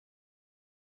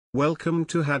Welcome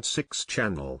to had6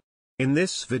 channel. In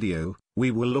this video,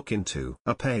 we will look into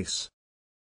apace.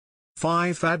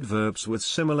 5 adverbs with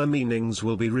similar meanings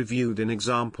will be reviewed in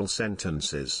example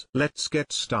sentences. Let's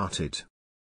get started.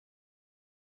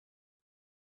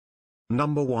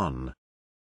 Number 1.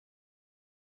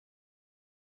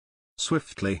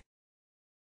 Swiftly,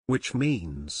 which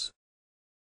means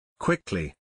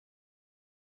quickly.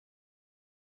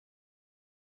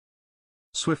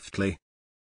 Swiftly.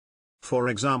 For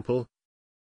example,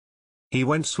 he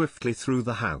went swiftly through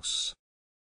the house.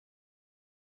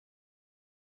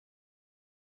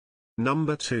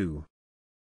 Number 2.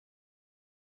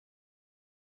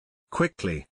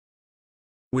 Quickly,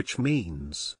 which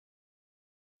means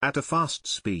at a fast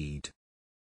speed.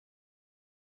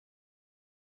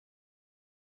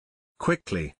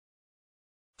 Quickly.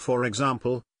 For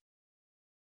example,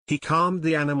 he calmed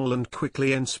the animal and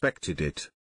quickly inspected it.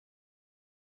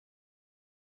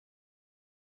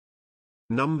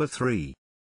 Number 3.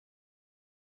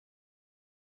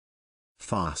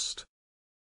 Fast,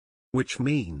 which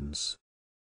means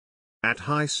at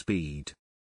high speed.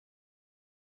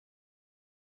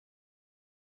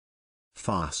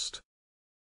 Fast.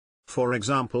 For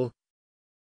example,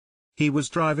 he was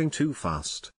driving too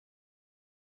fast.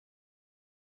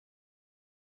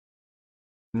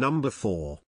 Number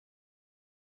 4.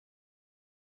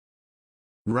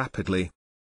 Rapidly,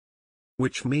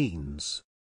 which means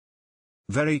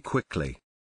very quickly.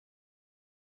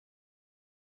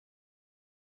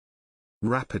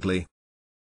 Rapidly.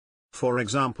 For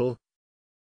example,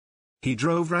 he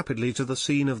drove rapidly to the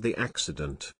scene of the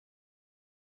accident.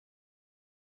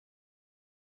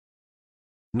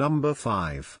 Number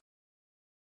 5.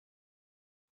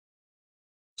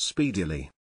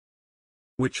 Speedily,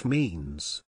 which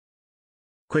means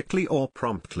quickly or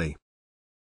promptly.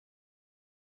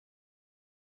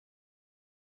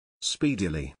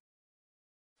 Speedily.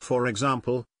 For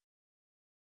example,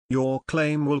 your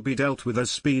claim will be dealt with as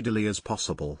speedily as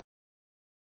possible.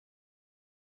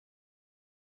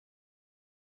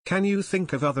 Can you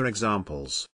think of other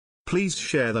examples? Please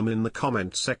share them in the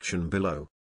comment section below.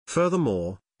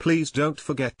 Furthermore, please don't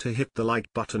forget to hit the like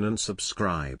button and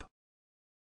subscribe.